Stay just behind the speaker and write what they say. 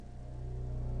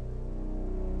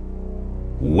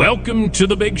Welcome to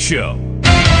the big show.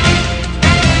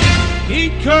 He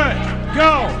could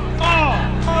go all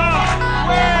the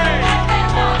way.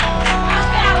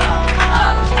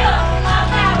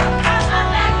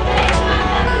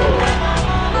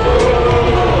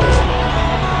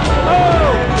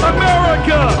 Oh,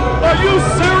 America! Are you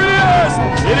serious?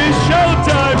 It is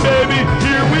showtime, baby.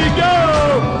 Here we go.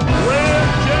 Slam,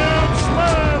 jam,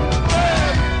 slam.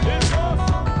 Hey, it's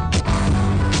awesome.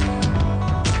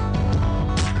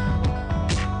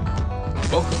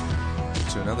 Welcome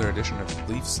to another edition of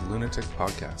Leafs Lunatic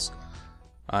Podcast.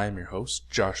 I am your host,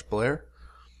 Josh Blair.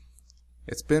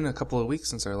 It's been a couple of weeks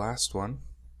since our last one.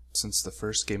 Since the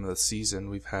first game of the season,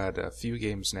 we've had a few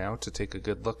games now to take a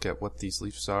good look at what these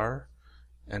Leafs are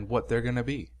and what they're going to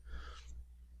be.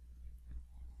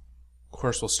 Of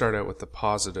course, we'll start out with the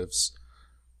positives.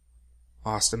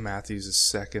 Auston Matthews is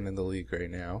second in the league right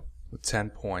now with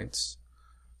 10 points.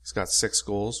 He's got 6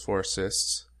 goals, 4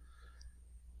 assists.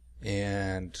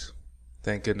 And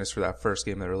thank goodness for that first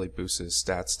game that really boosted his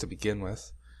stats to begin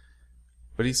with.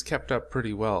 But he's kept up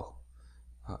pretty well,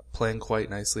 playing quite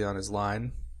nicely on his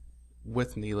line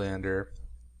with Nylander.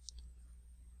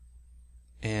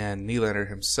 And Nylander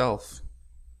himself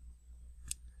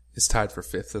is tied for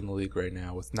 5th in the league right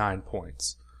now with 9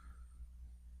 points.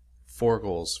 4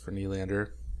 goals for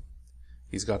Nylander.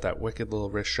 He's got that wicked little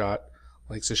wrist shot,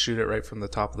 likes to shoot it right from the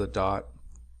top of the dot.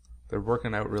 They're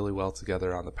working out really well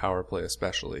together on the power play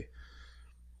especially.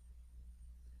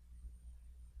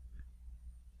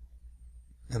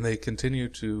 And they continue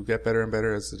to get better and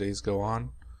better as the days go on.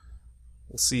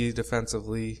 We'll see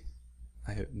defensively.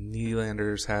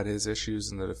 Nylander's had his issues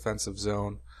in the defensive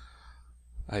zone.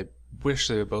 I wish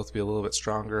they would both be a little bit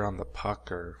stronger on the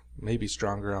puck or maybe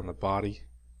stronger on the body.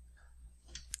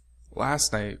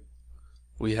 Last night,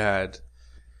 we had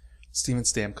Steven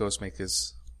Stamkos make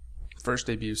his first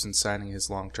debut since signing his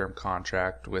long-term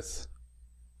contract with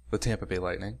the Tampa Bay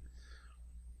Lightning.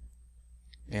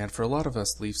 And for a lot of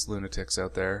us Leafs lunatics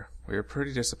out there, we were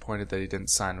pretty disappointed that he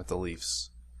didn't sign with the Leafs.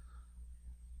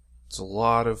 There's a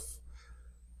lot of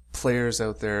players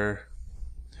out there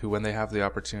who, when they have the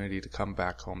opportunity to come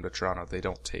back home to Toronto, they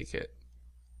don't take it.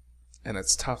 And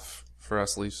it's tough for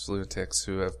us Leafs lunatics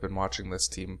who have been watching this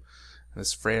team and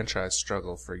this franchise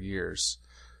struggle for years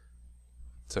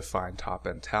to find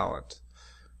top-end talent.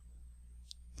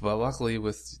 But luckily,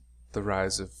 with the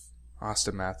rise of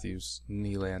Auston Matthews,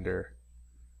 Nylander,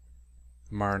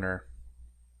 Marner,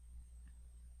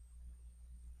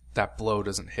 that blow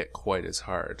doesn't hit quite as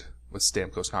hard with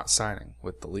Stamkos not signing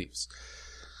with the Leafs.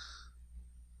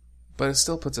 But it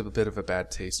still puts a bit of a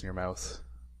bad taste in your mouth.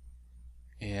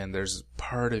 And there's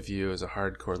part of you as a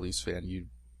hardcore Leafs fan, you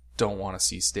don't want to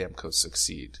see Stamkos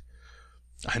succeed.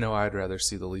 I know I'd rather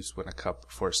see the Leafs win a cup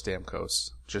before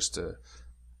Stamkos, just to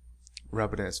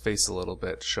rub it in his face a little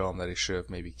bit, show him that he should have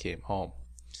maybe came home.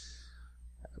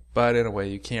 But in a way,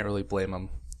 you can't really blame him.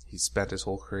 He spent his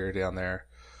whole career down there.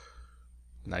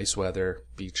 Nice weather,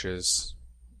 beaches,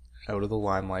 out of the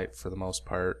limelight for the most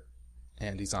part,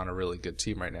 and he's on a really good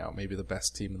team right now, maybe the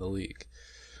best team in the league.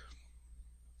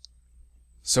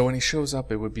 So when he shows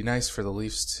up, it would be nice for the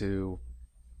Leafs to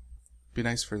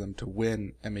for them to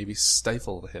win and maybe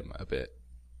stifle him a bit.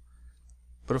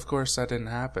 But of course, that didn't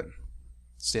happen.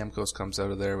 Stamkos comes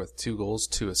out of there with 2 goals,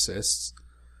 2 assists.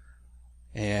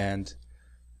 And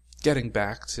getting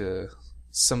back to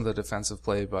some of the defensive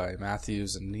play by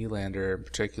Matthews and Nylander in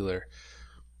particular,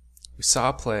 we saw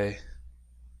a play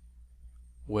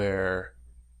where,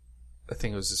 I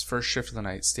think it was his first shift of the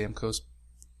night, Stamkos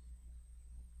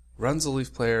runs a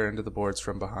Leaf player into the boards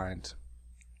from behind.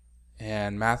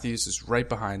 And Matthews is right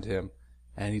behind him,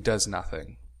 and he does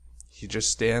nothing. He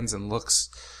just stands and looks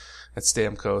at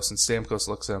Stamkos, and Stamkos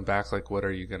looks at him back like, what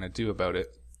are you going to do about it?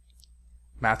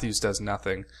 Matthews does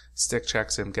nothing, stick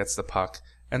checks him, gets the puck,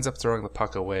 ends up throwing the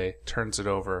puck away, turns it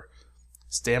over.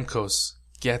 Stamkos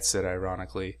gets it,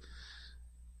 ironically,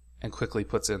 and quickly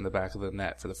puts it in the back of the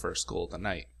net for the first goal of the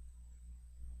night.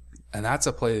 And that's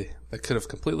a play that could have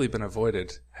completely been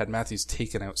avoided had Matthews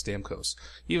taken out Stamkos.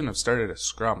 He even have started a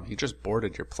scrum. He just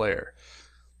boarded your player.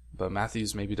 But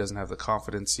Matthews maybe doesn't have the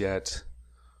confidence yet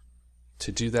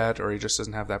to do that, or he just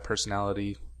doesn't have that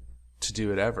personality to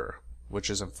do it ever, which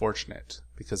is unfortunate,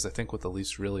 because I think what the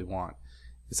Leafs really want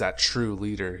is that true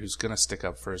leader who's going to stick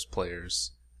up for his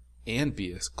players and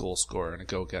be a goal scorer and a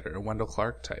go-getter, a Wendell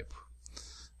Clark type.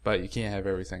 But you can't have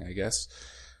everything, I guess.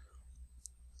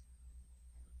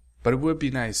 But it would be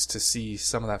nice to see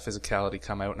some of that physicality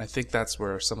come out, and I think that's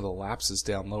where some of the lapses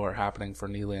down low are happening for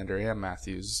Nylander and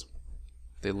Matthews.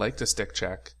 They like to stick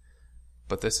check,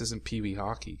 but this isn't Pee Wee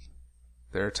hockey.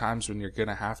 There are times when you're going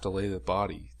to have to lay the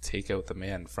body, take out the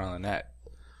man in front of the net,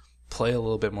 play a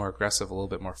little bit more aggressive, a little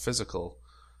bit more physical,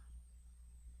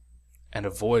 and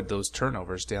avoid those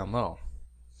turnovers down low.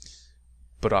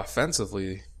 But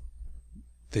offensively,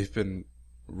 they've been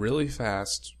really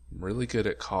fast, really good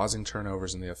at causing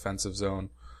turnovers in the offensive zone,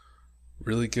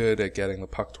 really good at getting the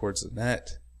puck towards the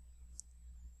net,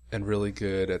 and really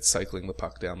good at cycling the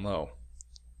puck down low.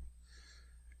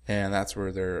 And that's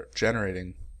where they're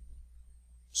generating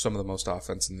some of the most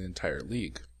offense in the entire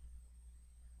league.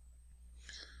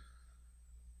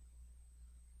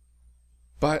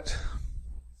 But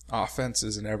offense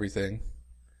isn't everything.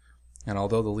 And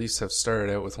although the Leafs have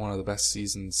started out with one of the best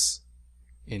seasons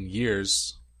in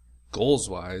years,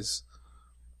 goals-wise,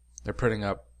 they're putting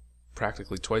up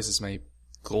practically twice as many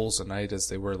goals a night as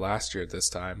they were last year at this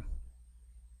time.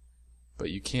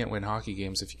 But you can't win hockey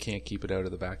games if you can't keep it out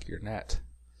of the back of your net.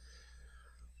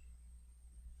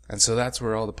 And so that's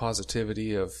where all the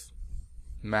positivity of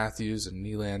Matthews and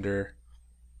Nylander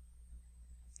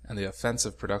and the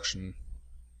offensive production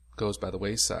goes by the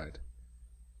wayside.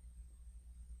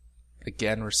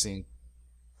 Again, we're seeing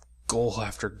goal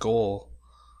after goal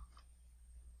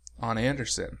on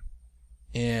Andersen.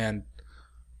 And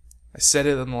I said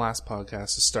it in the last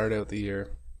podcast to start out the year.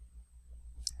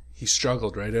 He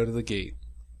struggled right out of the gate.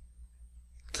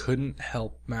 Couldn't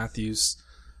help Matthews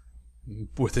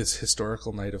with his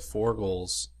historical night of 4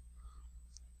 goals.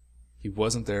 He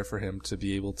wasn't there for him to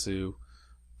be able to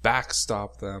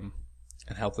backstop them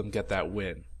and help them get that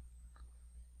win.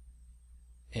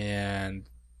 And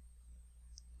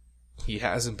he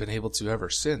hasn't been able to ever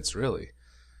since, really.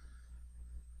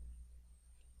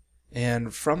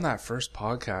 And from that first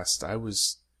podcast, I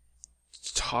was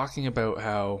talking about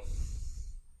how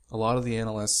a lot of the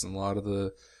analysts and a lot of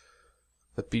the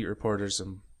beat reporters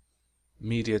and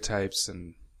media types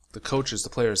and the coaches, the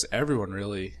players, everyone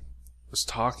really was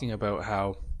talking about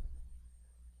how,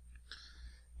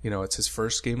 it's his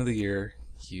first game of the year.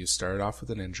 He started off with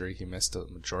an injury. He missed a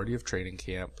majority of training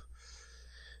camp.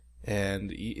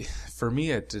 And for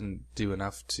me, it didn't do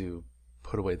enough to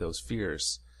put away those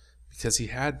fears because he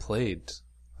had played,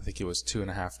 I think it was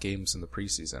 2.5 games in the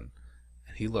preseason,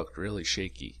 and he looked really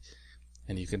shaky.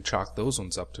 And you can chalk those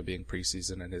ones up to being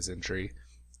preseason and his injury,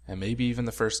 and maybe even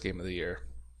the first game of the year.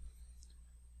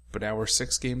 But now we're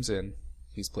 6 games in.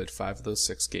 He's played 5 of those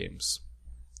 6 games,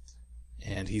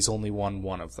 and he's only won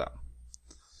 1 of them.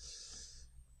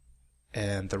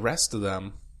 And the rest of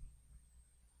them,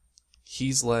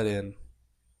 he's let in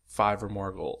 5 or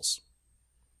more goals.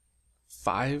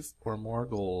 5 or more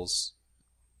goals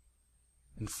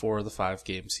in 4 of the 5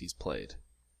 games he's played.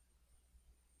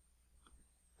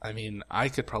 I mean, I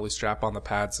could probably strap on the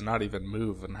pads and not even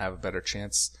move and have a better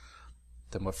chance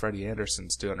than what Freddie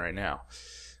Andersen's doing right now.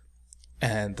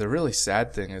 And the really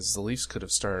sad thing is the Leafs could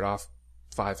have started off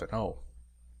 5-0.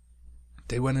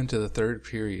 They went into the third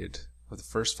period of the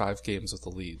first 5 games with the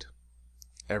lead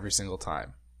every single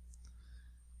time.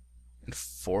 In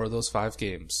 4 of those 5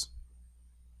 games,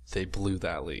 they blew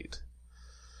that lead.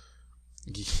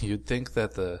 You'd think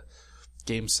that the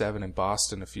Game 7 in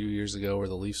Boston a few years ago where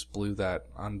the Leafs blew that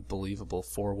unbelievable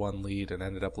 4-1 lead and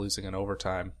ended up losing in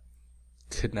overtime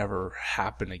could never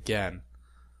happen again.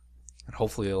 And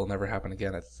hopefully it'll never happen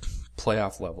again at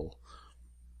playoff level.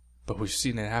 But we've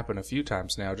seen it happen a few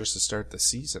times now just to start the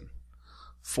season.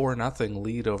 4-0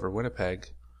 lead over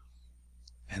Winnipeg.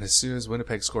 And as soon as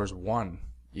Winnipeg scores 1,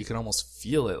 you can almost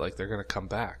feel it like they're going to come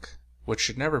back. Which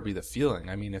should never be the feeling.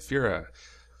 I mean, if you're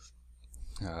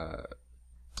a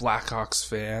Blackhawks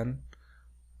fan,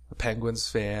 a Penguins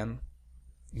fan,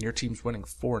 and your team's winning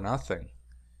 4-0,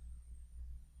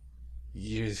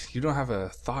 you don't have a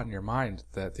thought in your mind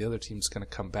that the other team's going to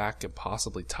come back and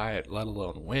possibly tie it, let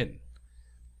alone win.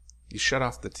 You shut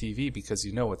off the TV because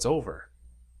you know it's over.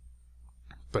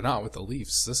 But not with the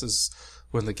Leafs. This is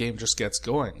when the game just gets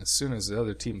going. As soon as the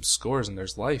other team scores and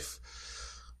there's life,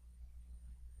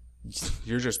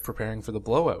 you're just preparing for the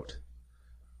blowout.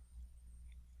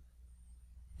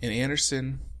 And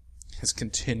Andersen has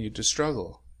continued to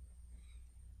struggle.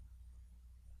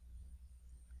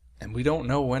 And we don't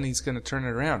know when he's going to turn it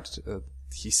around.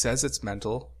 He says it's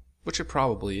mental, which it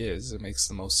probably is. It makes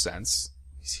the most sense.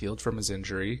 He's healed from his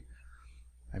injury.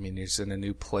 I mean, he's in a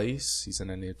new place. He's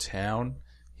in a new town.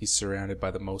 He's surrounded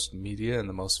by the most media and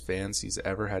the most fans he's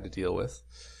ever had to deal with,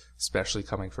 especially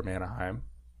coming from Anaheim.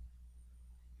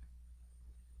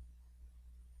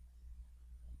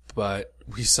 But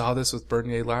we saw this with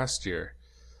Bernier last year.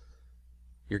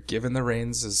 You're given the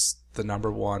reins as the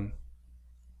number 1.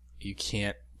 You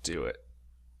can't do it.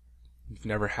 You've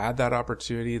never had that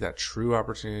opportunity, that true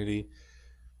opportunity.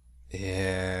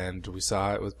 And we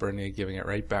saw it with Bernier giving it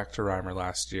right back to Reimer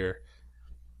last year.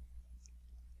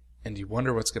 And you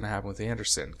wonder what's going to happen with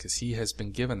Andersen, because he has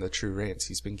been given the true reins.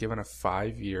 He's been given a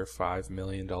 5-year, $5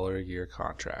 million a year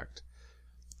contract.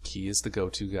 He is the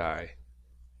go-to guy.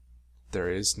 There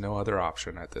is no other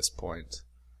option at this point.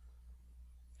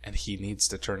 And he needs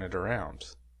to turn it around.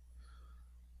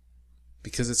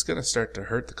 Because it's going to start to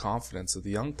hurt the confidence of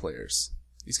the young players.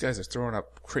 These guys are throwing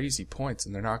up crazy points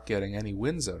and they're not getting any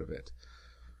wins out of it.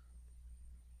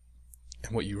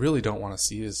 And what you really don't want to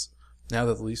see is, now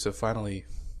that the Leafs have finally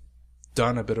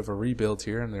done a bit of a rebuild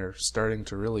here and they're starting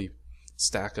to really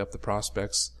stack up the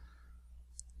prospects,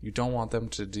 you don't want them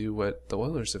to do what the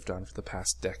Oilers have done for the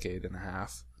past decade and a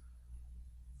half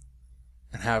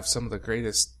and have some of the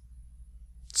greatest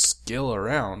skill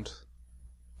around,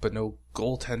 but no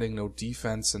goaltending, no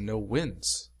defense, and no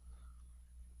wins.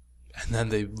 And then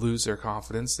they lose their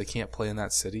confidence. They can't play in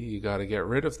that city. You got to get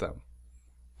rid of them.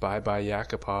 Bye-bye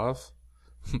Yakupov.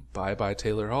 Bye-bye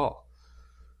Taylor Hall.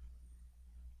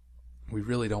 We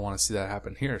really don't want to see that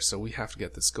happen here, so we have to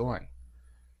get this going.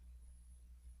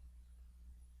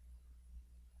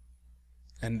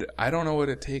 And I don't know what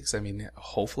it takes. I mean,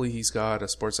 hopefully he's got a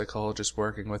sports psychologist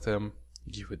working with him.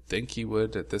 You would think he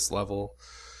would at this level.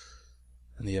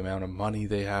 And the amount of money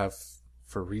they have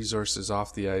for resources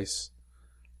off the ice.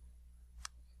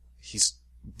 He's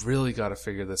really got to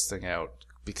figure this thing out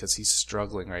because he's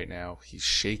struggling right now. He's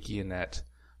shaky in net.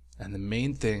 And the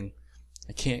main thing,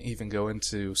 I can't even go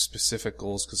into specific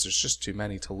goals because there's just too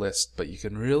many to list, but you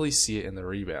can really see it in the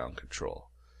rebound control.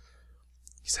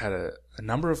 He's had a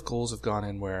number of goals have gone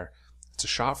in where it's a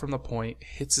shot from the point,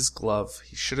 hits his glove,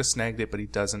 he should have snagged it, but he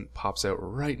doesn't, pops out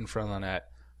right in front of the net,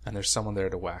 and there's someone there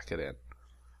to whack it in.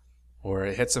 Or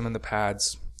it hits him in the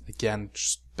pads, again,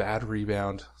 just bad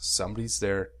rebound, somebody's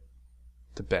there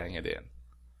to bang it in.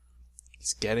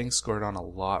 He's getting scored on a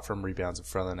lot from rebounds in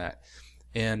front of the net.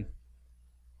 And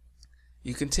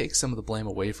you can take some of the blame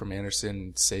away from Andersen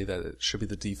and say that it should be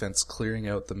the defense clearing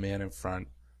out the man in front,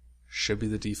 should be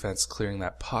the defense clearing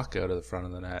that puck out of the front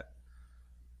of the net.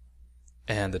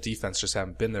 And the defense just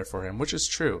haven't been there for him, which is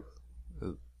true.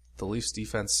 The Leafs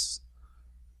defense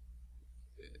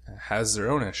has their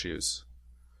own issues.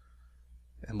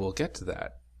 And we'll get to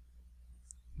that.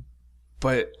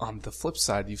 But on the flip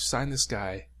side, you've signed this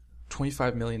guy,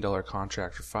 $25 million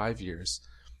contract for 5 years,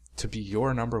 to be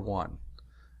your number one.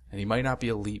 And he might not be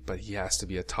elite, but he has to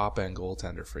be a top-end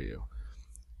goaltender for you.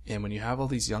 And when you have all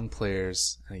these young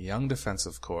players and a young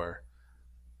defensive core,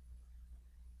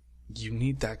 you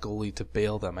need that goalie to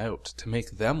bail them out, to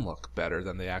make them look better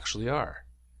than they actually are.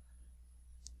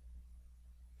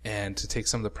 And to take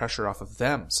some of the pressure off of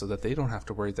them so that they don't have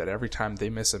to worry that every time they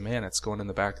miss a man, it's going in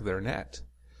the back of their net.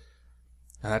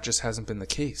 And that just hasn't been the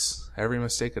case. Every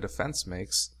mistake a defense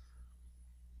makes,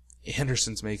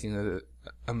 Andersen's making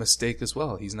a mistake as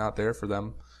well. He's not there for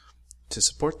them to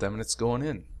support them, and it's going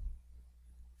in.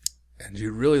 And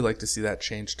you'd really like to see that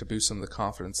change to boost some of the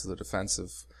confidence of the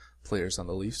defensive players on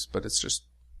the Leafs, but it's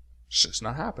just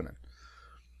not happening.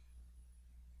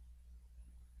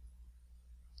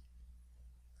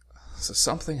 So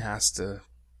something has to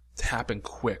happen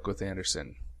quick with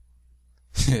Andersen.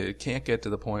 It can't get to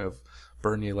the point of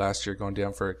Bernier last year going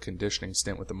down for a conditioning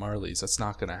stint with the Marlies. That's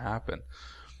not going to happen.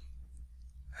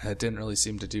 It didn't really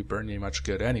seem to do Bernier much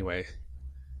good anyway.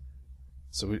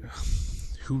 So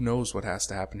who knows what has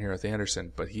to happen here with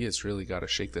Andersen, but he has really got to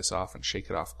shake this off and shake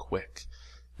it off quick.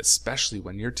 Especially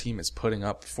when your team is putting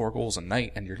up 4 goals a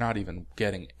night and you're not even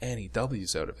getting any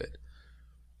W's out of it.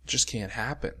 It just can't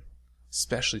happen.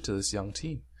 Especially to this young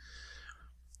team.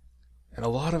 And a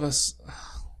lot of us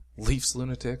Leafs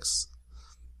lunatics,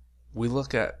 we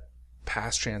look at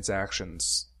past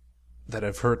transactions that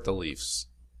have hurt the Leafs.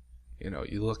 You know,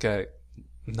 you look at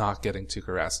not getting Tuukka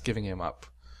Rask, giving him up.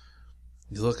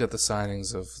 You look at the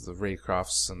signings of the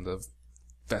Raycrofts and the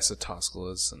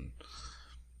Vesitoskelas and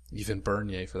even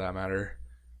Bernier for that matter.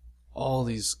 All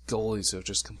these goalies have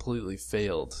just completely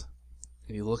failed.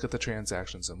 And you look at the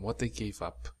transactions and what they gave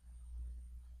up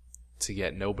to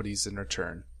get nobodies in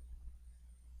return.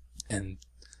 And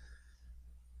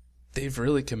they've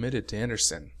really committed to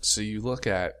Andersen. So you look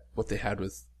at what they had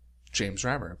with James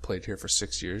Reimer, played here for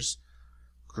 6 years,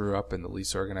 grew up in the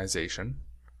Leafs organization.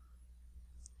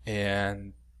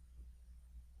 And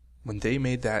when they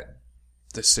made that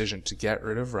decision to get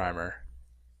rid of Reimer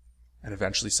and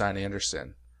eventually sign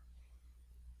Andersen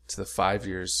to the 5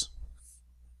 years,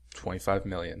 $25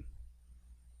 million,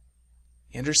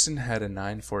 Andersen had a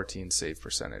 .914 save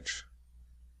percentage.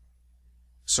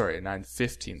 Sorry, a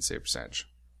 .915 save percentage.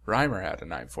 Reimer had a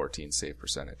 .914 save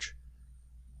percentage.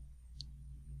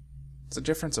 It's a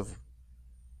difference of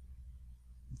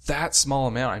that small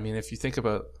amount. I mean, if you think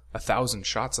about 1,000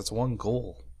 shots, that's 1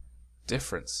 goal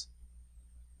difference.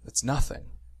 That's nothing.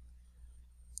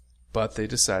 But they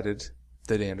decided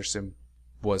that Andersen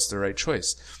was the right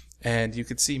choice. And you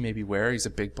could see maybe where he's a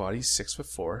big body,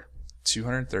 6'4",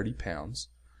 230 pounds.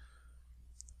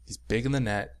 He's big in the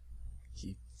net.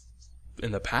 He,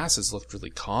 in the past, has looked really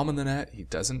calm in the net. He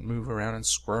doesn't move around and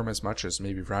squirm as much as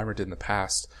maybe Reimer did in the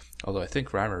past. Although I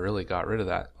think Reimer really got rid of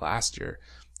that last year.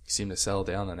 He seemed to settle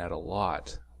down the net a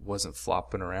lot. Wasn't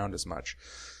flopping around as much.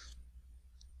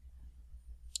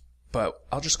 But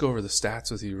I'll just go over the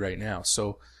stats with you right now.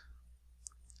 So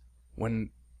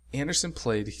when Andersen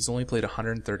played, he's only played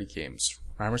 130 games.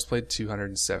 Reimer's played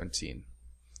 217.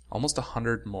 Almost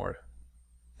 100 more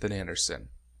than Andersen.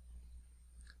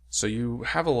 So you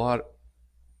have a lot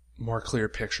more clear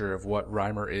picture of what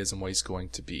Reimer is and what he's going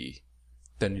to be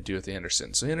than you do with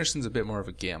Andersen. So Andersen's a bit more of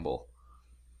a gamble.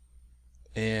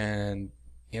 And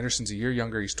Andersen's a year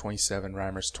younger. He's 27.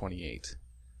 Reimer's 28.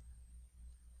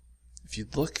 If you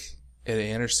look at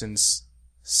Andersen's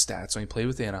stats when he played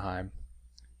with Anaheim,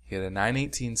 he had a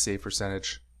 .918 save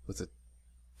percentage with a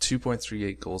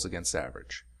 2.38 goals against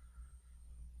average.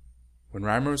 When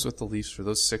Reimer was with the Leafs for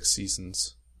those 6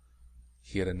 seasons,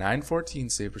 he had a .914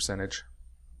 save percentage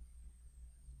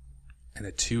and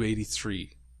a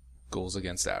 .283 goals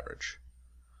against average.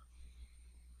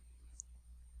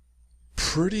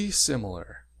 Pretty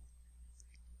similar.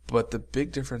 But the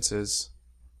big difference is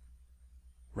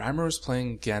Reimer was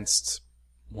playing against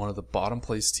one of the bottom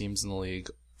place teams in the league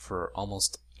for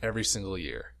almost every single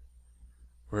year.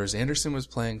 Whereas Andersen was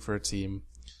playing for a team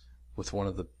with one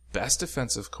of the best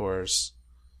defensive cores,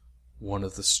 one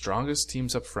of the strongest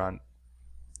teams up front,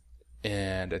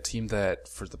 and a team that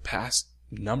for the past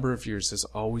number of years has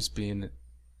always been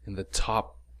in the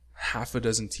top half a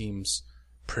dozen teams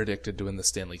predicted to win the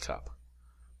Stanley Cup.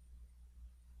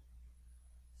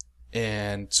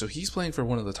 And so he's playing for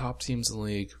one of the top teams in the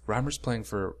league. Reimer's playing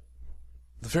for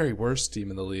the very worst team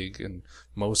in the league in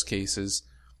most cases,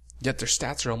 yet their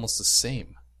stats are almost the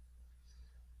same.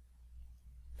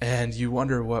 And you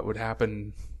wonder what would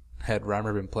happen had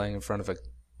Reimer been playing in front of a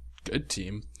good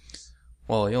team.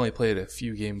 Well, he only played a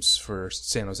few games for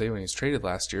San Jose when he was traded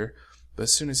last year, but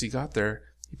as soon as he got there,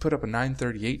 he put up a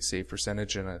 .938 save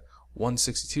percentage and a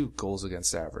 .162 goals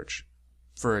against average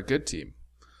for a good team.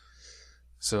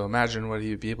 So imagine what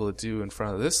he'd be able to do in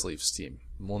front of this Leafs team.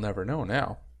 We'll never know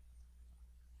now.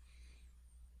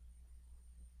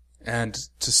 And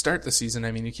to start the season,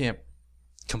 I mean, you can't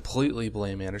completely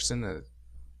blame Andersen. The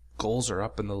goals are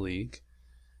up in the league.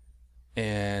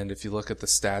 And if you look at the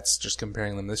stats, just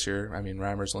comparing them this year, I mean,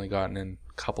 Reimer's only gotten in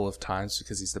a couple of times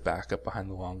because he's the backup behind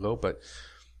Luongo, but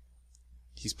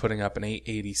he's putting up an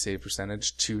 .880 save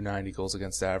percentage, .290 goals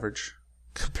against average,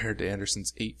 compared to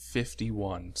Andersen's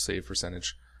 .851 save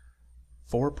percentage,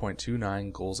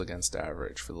 4.29 goals against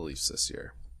average for the Leafs this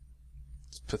year.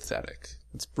 It's pathetic.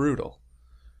 It's brutal.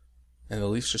 And the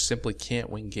Leafs just simply can't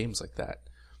win games like that.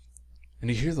 And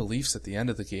you hear the Leafs at the end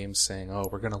of the game saying, oh,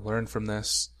 we're going to learn from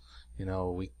this. You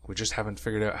know, we just haven't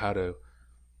figured out how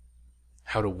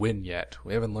to win yet.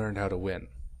 We haven't learned how to win.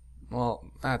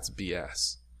 Well, that's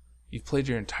BS. You've played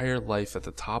your entire life at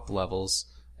the top levels,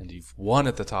 and you've won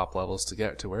at the top levels to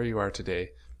get to where you are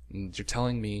today. And you're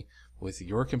telling me, with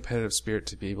your competitive spirit,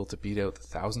 to be able to beat out the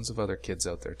thousands of other kids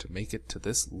out there to make it to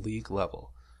this league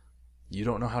level, you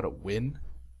don't know how to win?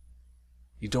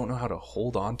 You don't know how to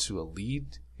hold on to a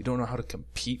lead? You don't know how to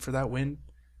compete for that win?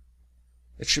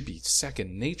 It should be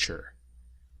second nature.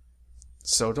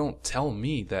 So don't tell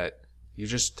me that you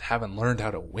just haven't learned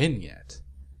how to win yet.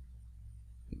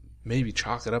 Maybe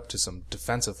chalk it up to some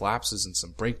defensive lapses and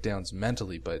some breakdowns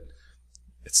mentally, but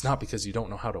it's not because you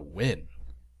don't know how to win.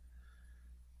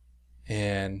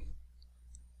 And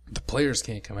the players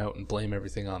can't come out and blame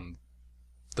everything on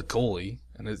the goalie,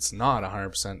 and it's not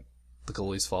 100% the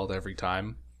goalie's fault every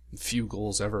time. Few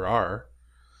goals ever are.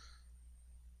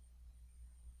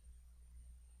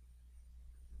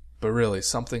 But really,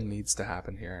 something needs to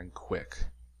happen here and quick,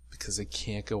 because they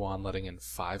can't go on letting in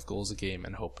 5 goals a game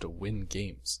and hope to win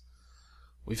games.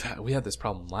 We had this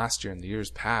problem last year and the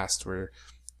years past where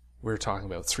we were talking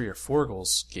about 3 or 4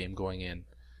 goals game going in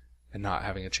and not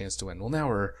having a chance to win. Well, now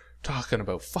we're talking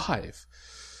about 5.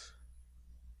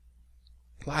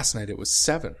 Last night it was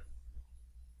 7.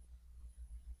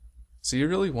 So you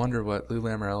really wonder what Lou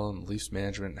Lamoriello and Leafs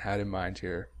management had in mind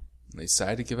here. They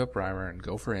decided to give up Reimer and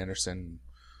go for Andersen.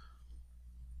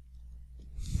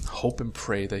 Hope and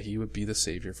pray that he would be the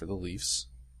savior for the Leafs,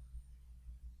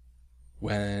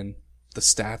 when the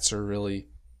stats are really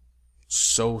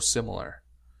so similar.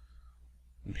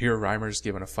 And here Reimer's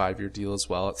given a 5-year deal as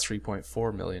well at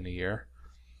 $3.4 million a year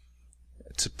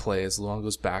to play as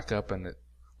Luongo's backup, and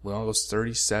Luongo's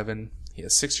 37. He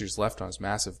has 6 years left on his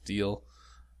massive deal,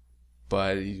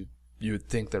 but you would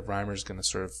think that Reimer's going to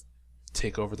sort of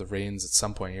take over the reins at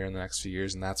some point here in the next few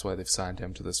years, and that's why they've signed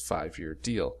him to this 5-year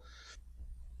deal.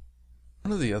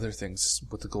 One of the other things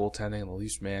with the goaltending and the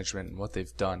Leafs management and what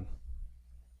they've done,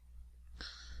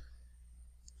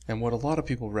 and what a lot of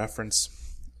people reference,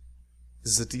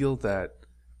 is the deal that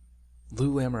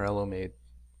Lou Lamoriello made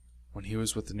when he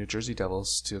was with the New Jersey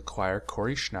Devils to acquire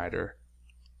Corey Schneider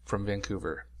from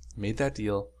Vancouver. He made that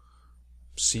deal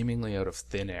seemingly out of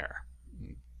thin air.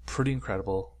 Pretty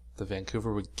incredible that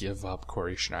Vancouver would give up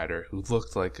Corey Schneider, who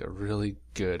looked like a really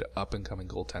good up-and-coming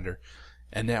goaltender,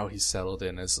 and now he's settled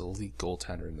in as an elite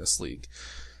goaltender in this league.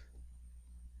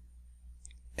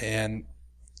 And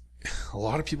a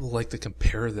lot of people like to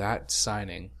compare that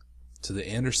signing to the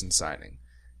Andersen signing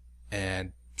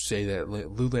and say that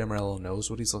Lou Lamoriello knows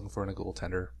what he's looking for in a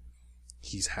goaltender.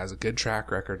 He has a good track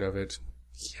record of it.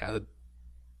 He had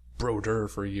Brodeur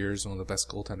for years, one of the best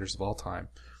goaltenders of all time.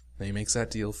 Then he makes that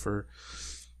deal for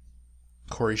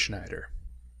Corey Schneider.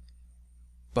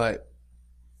 But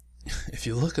if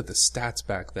you look at the stats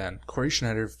back then, Corey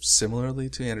Schneider, similarly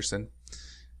to Andersen,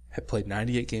 had played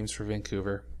 98 games for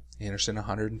Vancouver. Andersen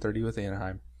 130 with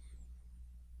Anaheim.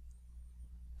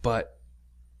 But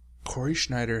Corey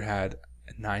Schneider had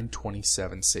a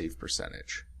 .927 save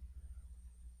percentage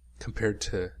compared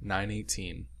to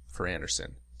 .918 for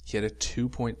Andersen. He had a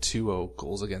 2.20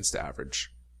 goals against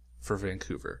average for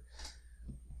Vancouver.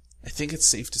 I think it's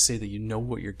safe to say that you know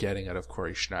what you're getting out of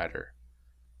Corey Schneider.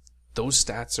 Those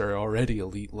stats are already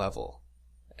elite level,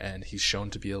 and he's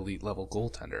shown to be elite level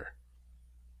goaltender.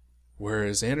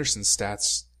 Whereas Andersen's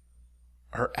stats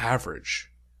are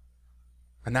average.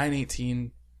 A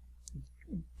 .918,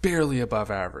 barely above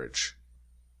average.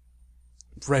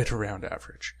 Right around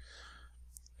average.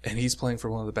 And he's playing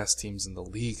for one of the best teams in the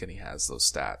league, and he has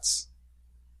those stats.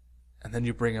 And then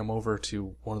you bring him over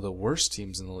to one of the worst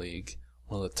teams in the league,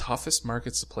 one of the toughest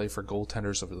markets to play for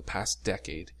goaltenders over the past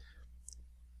decade,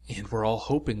 and we're all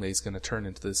hoping that he's going to turn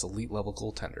into this elite level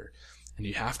goaltender. And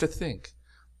you have to think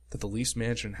that the Leafs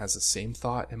management has the same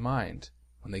thought in mind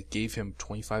when they gave him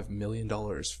 $25 million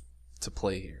to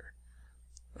play here,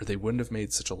 or they wouldn't have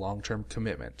made such a long-term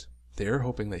commitment. They're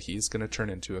hoping that he's going to turn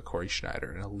into a Corey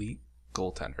Schneider, an elite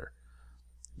goaltender.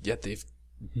 Yet they've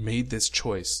made this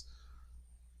choice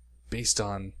based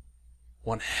on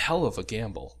one hell of a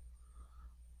gamble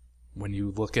when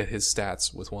you look at his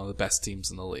stats with one of the best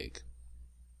teams in the league.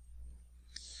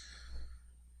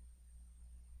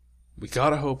 We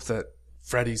gotta hope that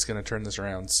Freddie's going to turn this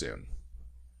around soon.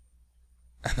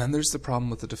 And then there's the problem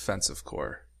with the defensive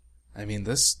core. I mean,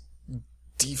 this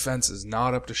defense is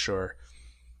not up to shore.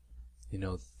 You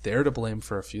know, they're to blame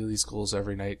for a few of these goals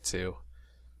every night, too.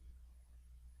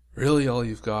 Really, all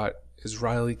you've got is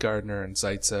Riley, Gardner, and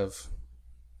Zaitsev.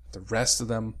 The rest of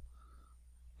them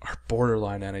are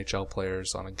borderline NHL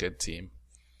players on a good team.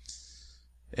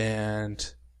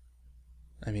 And,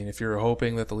 I mean, if you're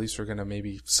hoping that the Leafs are going to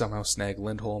maybe somehow snag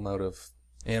Lindholm out of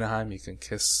Anaheim, you can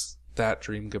kiss that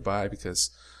dream goodbye,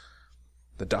 because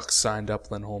the Ducks signed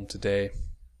up Lindholm today.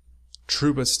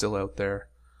 Trouba's still out there.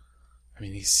 I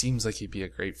mean, he seems like he'd be a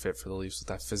great fit for the Leafs with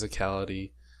that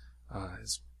physicality,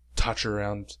 his touch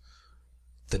around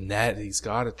the net. He's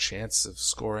got a chance of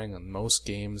scoring in most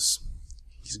games.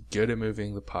 He's good at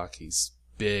moving the puck. He's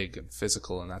big and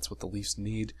physical, and that's what the Leafs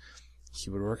need. He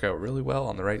would work out really well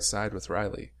on the right side with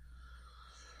Riley.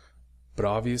 But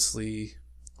obviously,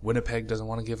 Winnipeg doesn't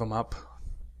want to give him up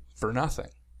for nothing.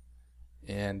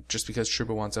 And just because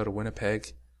Trouba wants out of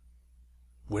Winnipeg,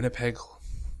 Winnipeg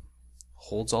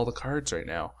holds all the cards right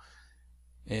now.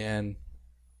 And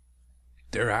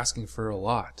they're asking for a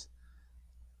lot.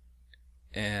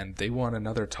 And they want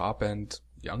another top-end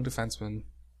young defenseman,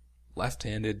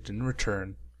 left-handed, in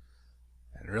return.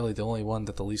 And really the only one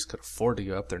that the Leafs could afford to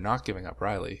give up, they're not giving up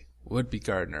Riley, would be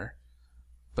Gardner.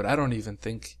 But I don't even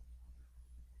think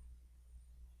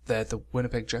that the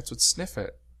Winnipeg Jets would sniff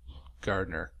at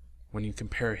Gardner when you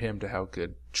compare him to how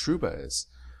good Trouba is.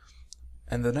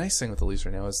 And the nice thing with the Leafs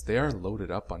right now is they are loaded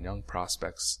up on young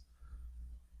prospects.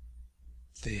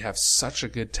 They have such a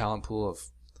good talent pool of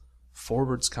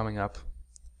forwards coming up.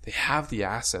 They have the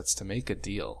assets to make a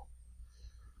deal.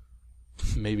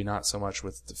 Maybe not so much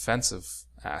with defensive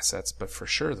assets, but for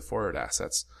sure the forward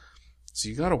assets. So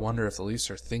you gotta wonder if the Leafs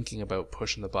are thinking about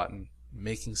pushing the button,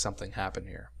 making something happen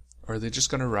here. Or are they just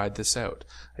gonna ride this out?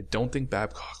 I don't think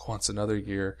Babcock wants another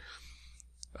year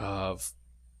of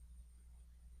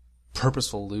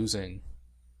purposeful losing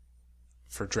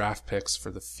for draft picks for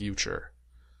the future.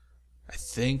 I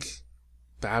think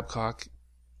Babcock,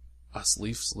 us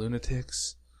Leafs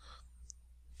lunatics,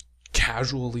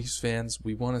 casual Leafs fans,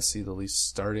 we want to see the Leafs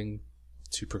starting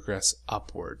to progress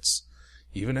upwards.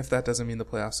 Even if that doesn't mean the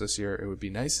playoffs this year, it would be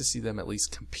nice to see them at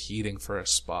least competing for a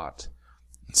spot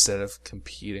instead of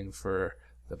competing for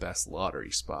the best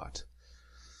lottery spot.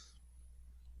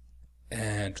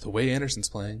 And the way Andersen's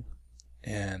playing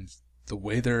and the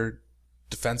way their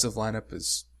defensive lineup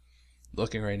is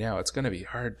looking right now, it's going to be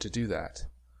hard to do that.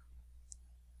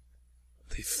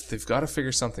 They've got to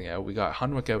figure something out. We got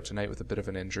Hunwick out tonight with a bit of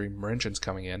an injury. Marinchen's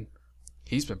coming in.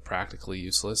 He's been practically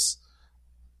useless.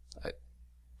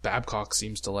 Babcock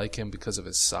seems to like him because of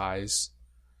his size.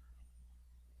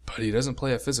 But he doesn't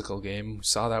play a physical game. We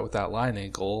saw that with that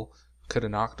Laine goal. Could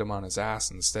have knocked him on his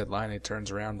ass. Instead, Laine turns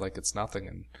around like it's nothing.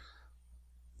 And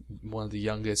one of the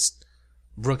youngest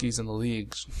rookies in the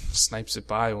league snipes it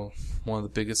by one of the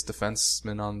biggest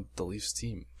defensemen on the Leafs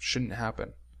team. Shouldn't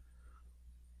happen.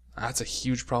 That's a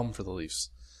huge problem for the Leafs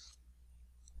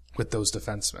with those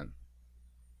defensemen.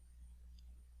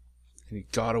 And you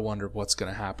gotta wonder what's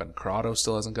gonna happen. Corrado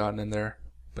still hasn't gotten in there,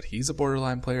 but he's a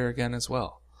borderline player again as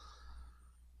well.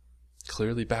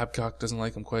 Clearly Babcock doesn't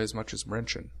like him quite as much as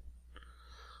Marinchen.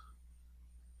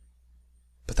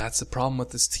 But that's the problem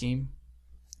with this team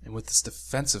and with this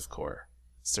defensive core.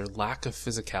 It's their lack of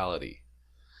physicality.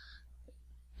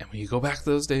 And when you go back to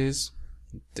those days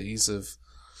of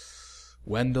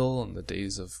Wendell and the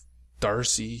days of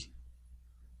Darcy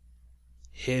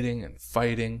hitting and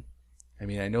fighting, I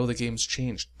mean, I know the game's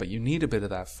changed, but you need a bit of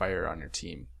that fire on your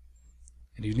team.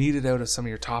 And you need it out of some of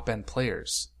your top-end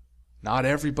players. Not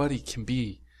everybody can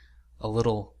be a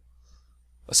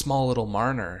small little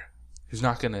Marner who's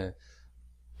not going to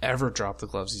ever drop the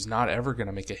gloves. He's not ever going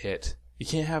to make a hit. You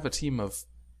can't have a team of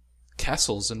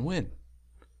Kessels and win.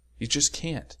 You just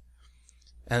can't.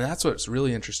 And that's what's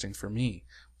really interesting for me.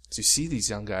 Is you see these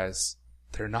young guys,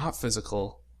 they're not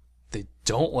physical. They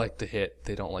don't like to hit.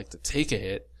 They don't like to take a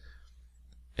hit.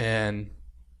 And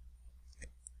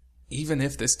even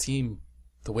if this team,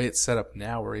 the way it's set up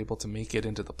now, we're able to make it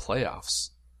into the playoffs,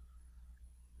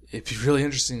 it'd be really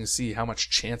interesting to see how much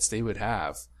chance they would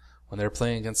have when they're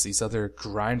playing against these other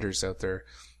grinders out there,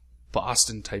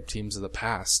 Boston-type teams of the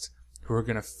past, who are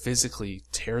going to physically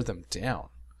tear them down.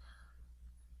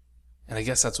 And I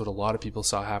guess that's what a lot of people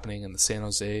saw happening in the San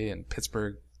Jose and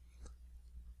Pittsburgh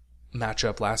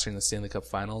matchup last year in the Stanley Cup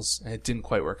Finals. And it didn't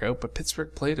quite work out, but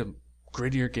Pittsburgh played a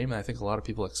grittier game than I think a lot of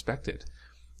people expected.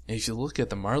 And if you look at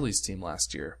the Marlies team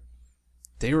last year,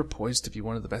 they were poised to be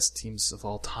one of the best teams of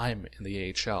all time in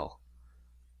the AHL.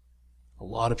 A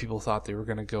lot of people thought they were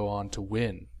going to go on to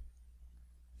win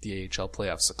the AHL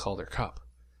playoffs, the Calder Cup.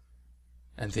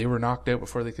 And they were knocked out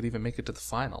before they could even make it to the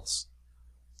finals.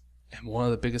 And one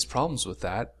of the biggest problems with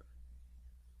that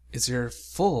is they're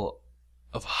full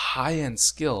of high-end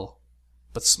skill,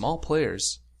 but small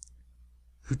players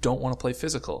who don't want to play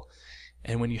physical.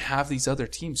 And when you have these other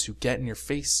teams who get in your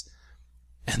face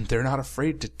and they're not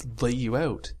afraid to lay you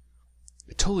out,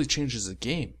 it totally changes the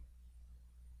game.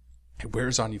 It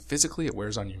wears on you physically, it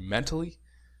wears on you mentally.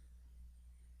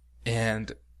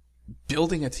 And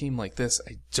building a team like this,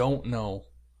 I don't know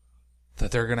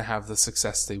that they're going to have the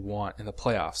success they want in the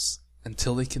playoffs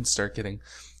until they can start getting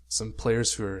some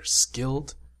players who are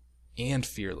skilled and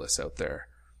fearless out there.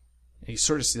 And you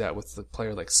sort of see that with the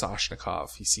player like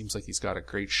Soshnikov. He seems like he's got a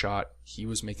great shot. He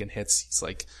was making hits. He's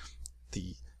like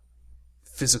the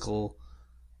physical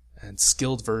and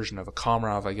skilled version of a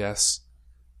Komarov, I guess.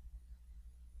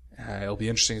 It'll be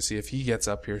interesting to see if he gets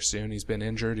up here soon. He's been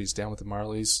injured. He's down with the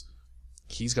Marlies.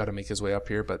 He's got to make his way up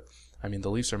here. But, I mean, the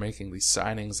Leafs are making these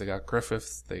signings. They got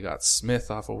Griffith. They got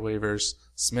Smith off of waivers.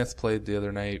 Smith played the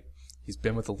other night. He's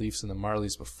been with the Leafs and the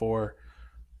Marlies before.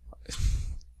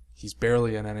 He's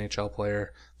barely an NHL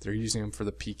player. They're using him for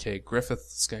the PK.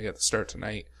 Griffith is going to get the start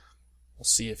tonight. We'll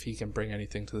see if he can bring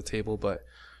anything to the table. But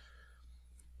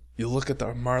you look at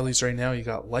the Marlies right now, you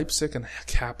got Leipzig and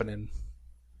Kapanen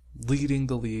leading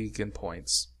the league in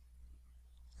points.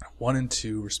 1 and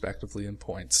 2, respectively, in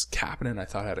points. Kapanen, I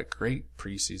thought, had a great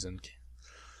preseason.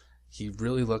 He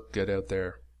really looked good out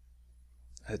there.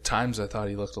 At times, I thought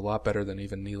he looked a lot better than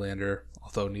even Nylander,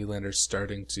 although Nylander's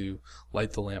starting to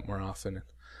light the lamp more often.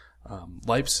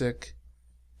 Leipzig,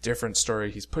 different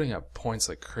story. He's putting up points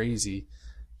like crazy.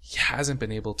 He hasn't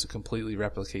been able to completely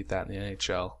replicate that in the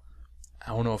NHL. I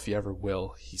don't know if he ever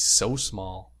will. He's so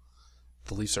small.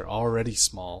 The Leafs are already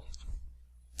small.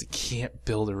 They can't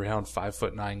build around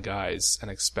 5'9" guys and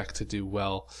expect to do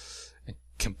well and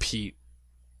compete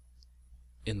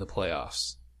in the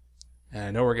playoffs. And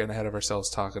I know we're getting ahead of ourselves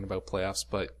talking about playoffs,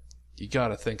 but you got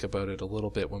to think about it a little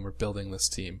bit when we're building this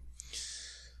team.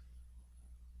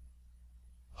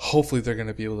 Hopefully they're going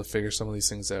to be able to figure some of these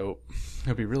things out.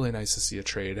 It'd be really nice to see a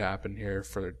trade happen here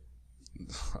for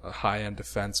a high-end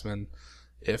defenseman.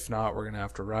 If not, we're going to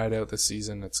have to ride out the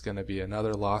season. It's going to be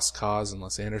another lost cause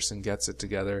unless Andersen gets it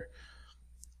together.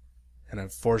 And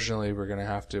unfortunately, we're going to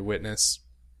have to witness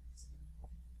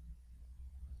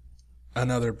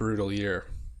another brutal year.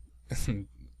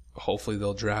 Hopefully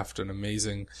they'll draft an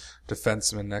amazing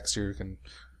defenseman next year who can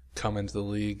come into the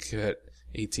league at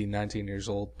 18, 19 years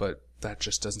old, but that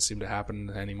just doesn't seem to happen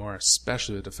anymore,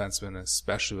 especially with defensemen,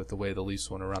 especially with the way the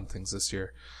Leafs want to run things this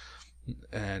year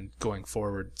and going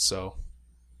forward. So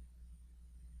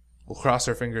we'll cross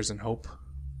our fingers and hope.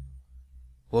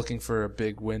 Looking for a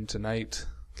big win tonight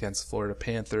against Florida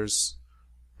Panthers.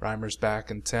 Reimer's back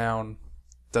in town.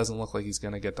 Doesn't look like he's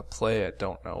going to get to play. I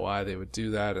don't know why they would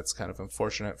do that. It's kind of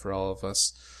unfortunate for all of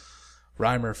us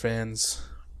Reimer fans.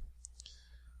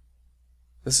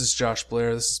 This is Josh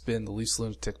Blair. This has been the Leafs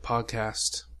Lunatic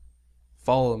podcast.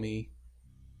 Follow me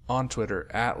on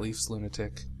Twitter at Leafs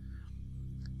Lunatic.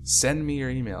 Send me your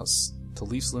emails to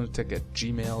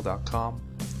leafslunatic@gmail.com.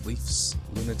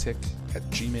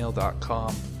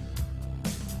 leafslunatic@gmail.com.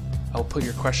 I'll put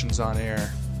your questions on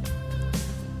air.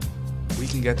 We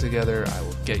can get together. I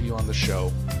will get you on the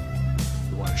show.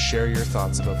 We want to share your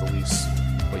thoughts about the Leafs,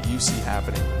 what you see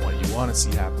happening, what you want to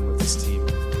see happen with this team.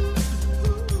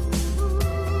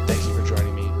 Thank you for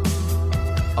joining me.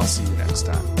 I'll see you next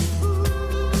time.